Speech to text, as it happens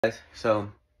Guys, so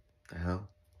the hell,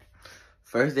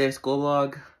 first day of school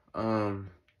vlog.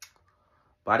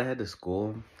 About to head to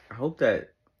school. I hope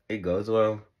that it goes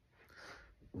well.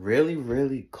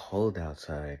 Really cold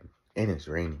outside, and it's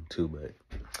raining too, but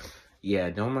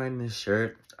yeah, don't mind this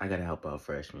shirt. I gotta help out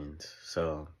freshmen,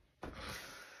 so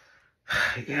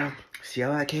yeah. See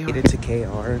how I came. Made it to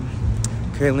KR.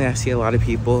 Currently I see a lot of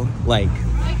people like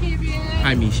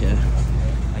hi Misha.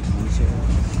 Like Misha.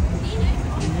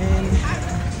 And then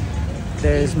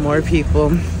there's more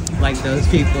people like those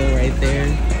people right there.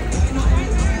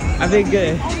 I've been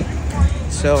good.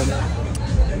 So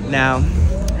now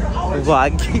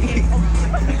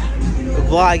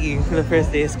vlogging for the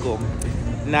first day of school.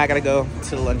 Now I gotta go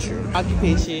to the lunchroom.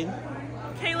 Occupation.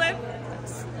 Caleb,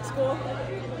 school.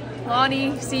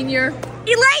 Lonnie, senior.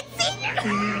 Elaine, senior.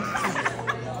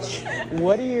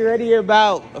 What are you ready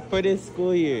about for this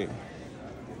school year?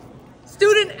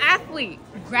 Student athlete.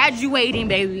 Graduating,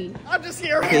 baby. I'm just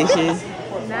here. Patience.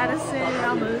 Madison,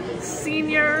 I'm a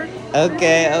senior.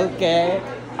 Okay.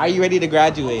 Are you ready to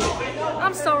graduate?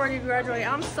 I'm so ready to graduate.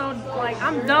 I'm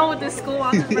done with this school.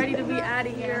 I'm just ready to be out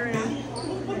of here and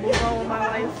move on with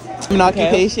my life. An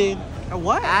occupation?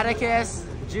 What? Atticus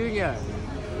Jr.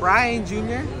 Brian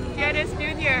Jr. Janice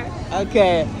Jr.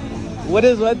 Okay. What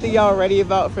is one thing y'all ready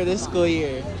about for this school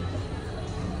year?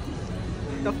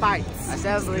 The fights.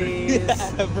 Assemblies.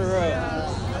 Yeah, for real.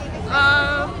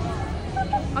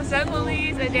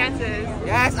 Assemblies and dances.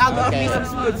 Yes, I love me some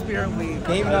Good Spirit Week.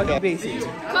 Name and occupation.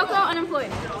 Coco, unemployed.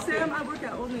 Sam, I work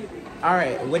at Old Navy.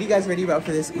 Alright, what are you guys ready about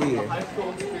for this school year?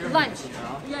 Lunch.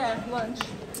 Yeah, lunch.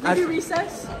 Maybe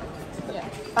recess? Yeah.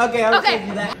 Okay, I'll take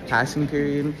that. Passing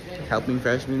period, helping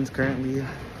freshmen currently.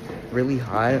 Really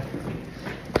hot.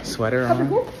 Sweater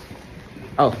on.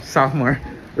 Oh, sophomore.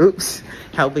 Oops.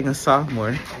 Helping a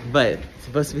sophomore. But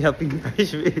supposed to be helping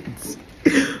freshmen.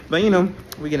 But you know,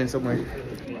 we're getting somewhere.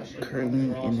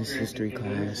 Currently in this history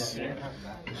class.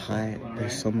 Hot.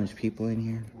 There's so much people in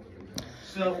here.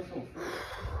 So,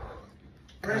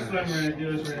 first what I'm going to do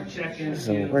is we're going to check in. It's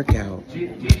a workout.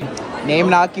 Name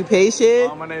and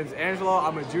occupation? My name's Angelo.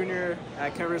 I'm a junior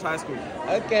at Cambridge High School.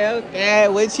 Okay.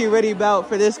 What you ready about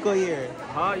for this school year?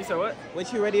 Huh? You said what?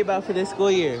 What you ready about for this school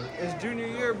year? It's junior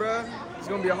year, bro. It's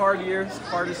going to be a hard year. It's the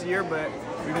hardest year, but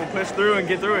we're going to push through and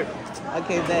get through it.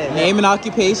 Okay, then. Name and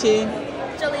occupation?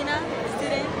 Jolena,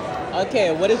 student.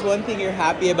 Okay, what is one thing you're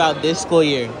happy about this school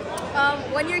year?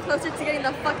 1 year closer to getting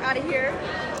the fuck out of here.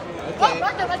 Okay. Oh,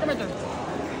 right there.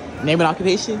 Name and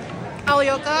occupation?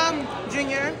 Alioka,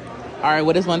 junior. Alright,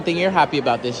 what is one thing you're happy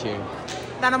about this year?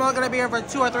 Then I'm only going to be here for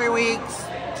 2 or 3 weeks.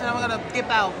 And I'm going to dip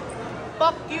out.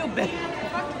 Fuck you, bitch.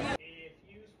 If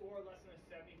you score less than a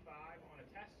 75 on a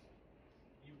test,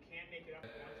 you can make it up.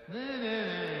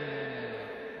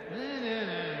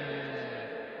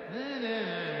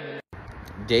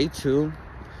 Day 2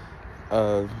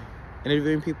 of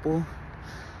interviewing people.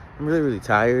 I'm really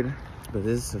tired, but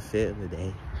this is the fit of the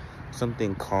day.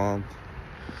 Something calm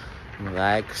and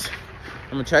relaxed.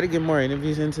 I'm gonna try to get more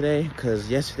interviews in today because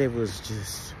yesterday was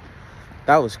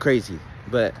that was crazy.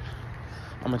 But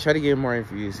I'm gonna try to get more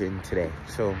interviews in today.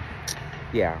 So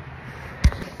yeah.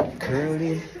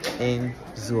 Currently in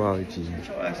zoology.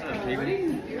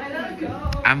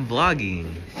 I'm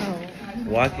vlogging.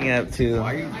 Walking up to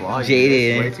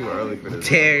Jaden,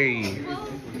 Terry.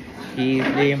 He's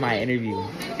doing my interview,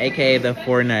 aka the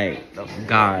Fortnite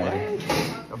God.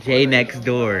 Jay next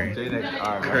door.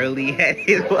 Curly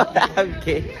headed.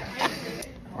 Okay.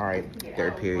 Alright,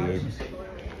 third period.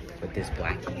 With this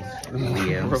blackie.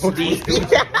 Liam. Steve.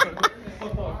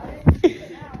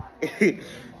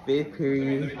 Fifth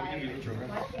period.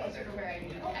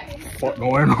 What's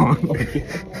going on?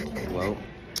 Well,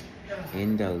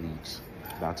 in Dulles.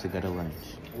 About to go to lunch.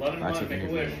 About to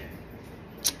interview.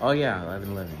 Oh yeah,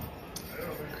 11:11.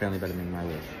 Currently about to make my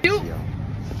list.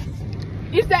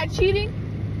 Is that cheating?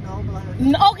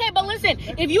 No, okay, but listen,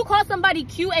 if you call somebody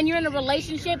cute and you're in a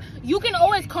relationship, you can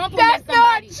always compliment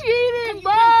somebody. That's not cheating,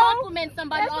 bro. You can compliment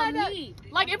somebody on me.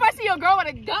 Like, if I see a girl with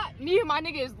a gut, me and my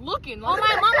nigga is looking. Oh,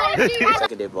 my mama is cheating.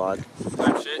 Second day vlog.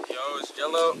 Shit, yo, it's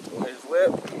Jello. His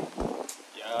lip.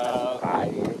 Yo.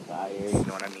 Fire, you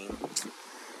know what I mean?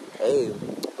 Hey,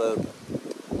 but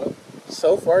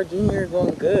so far junior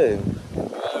going good.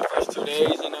 First 2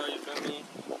 days, you know, you feel me?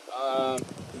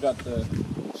 We got the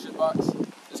shit box.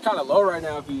 It's kind of low right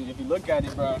now if you look at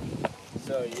it, bro.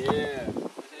 So yeah,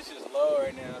 it's just low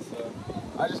right now. So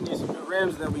I just need some new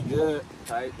rims, then we good.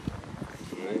 Tight.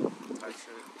 Right?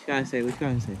 Tight shit. What you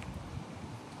gotta say?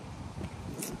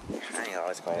 I ain't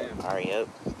always quiet. Hurry up.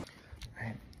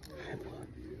 Alright,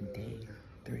 day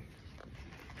 3.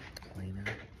 Elena,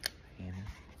 Hannah,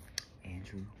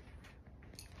 Andrew,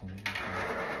 I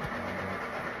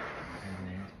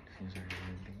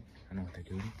know what they're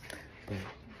doing, but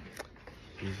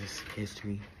it's just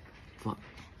history. Fuck.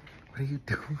 What are you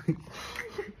doing?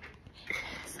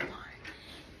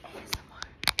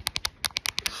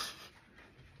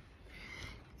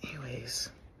 Anyways,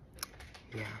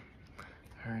 yeah,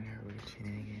 her and her were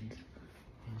shenanigans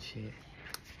and shit.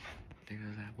 There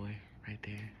goes that boy right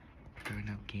there, throwing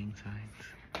up gang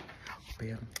signs. But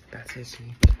yeah, that's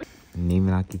history. Name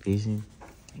and occupation?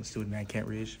 I'm a student at Kent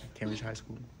Ridge High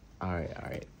School. All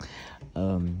right.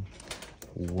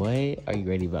 What are you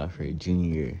ready about for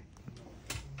junior year?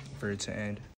 For it to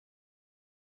end.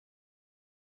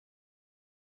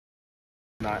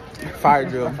 Not Fire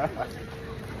drill.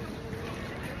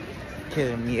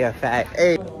 Killing me a fact.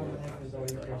 Hey.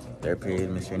 Third period,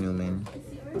 Mr. Newman.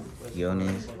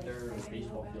 Jonas.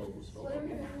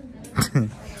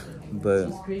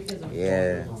 But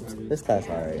yeah, this class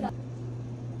alright.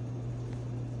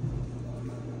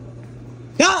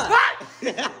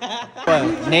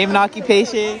 Name and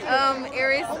occupation?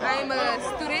 Aries, I'm a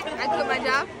student. I quit my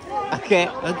job. Okay.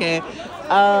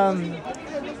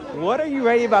 What are you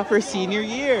ready about for senior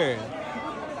year?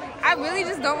 I really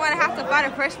just don't want to have to fight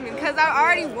a freshman because I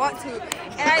already want to.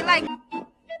 And I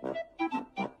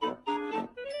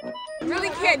really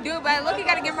can't do it, but I look, I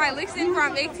gotta get my licks in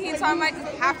from 18, so I might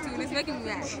just have to, and it's making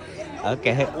me mad.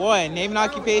 Okay. One, name and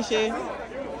occupation?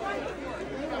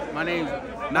 My name's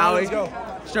Maui,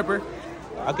 stripper.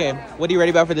 Okay. What are you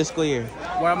ready about for this school year?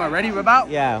 What am I ready about?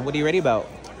 Yeah. What are you ready about?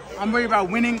 I'm ready about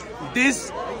winning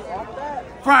this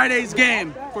Friday's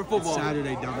game for football.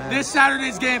 Saturday, dumbass. This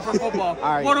Saturday's game for football.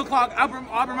 All right. 1 o'clock, Auburn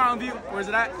Mountain View. Where's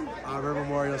it at? Auburn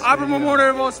Memorial Stadium. Auburn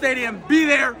Memorial Stadium. Be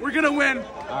there. We're gonna win.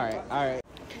 All right.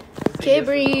 Okay,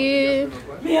 breathe.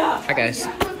 Hi, guys.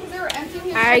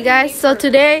 Alright, guys. So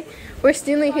today we're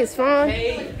stealing his phone,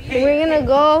 and we're gonna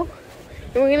go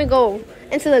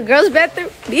into the girls' bathroom.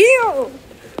 Deal.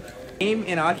 Name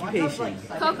and occupation.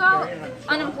 Coco,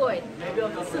 unemployed.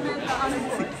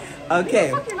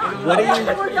 Okay. What are you?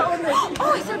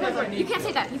 Oh, I said number. You can't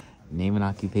say that. Name and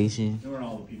occupation.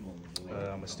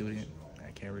 I'm a student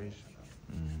at Kent Ridge.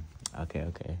 Okay.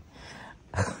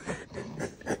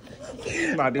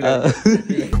 Nah, do that.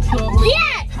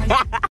 Yeah.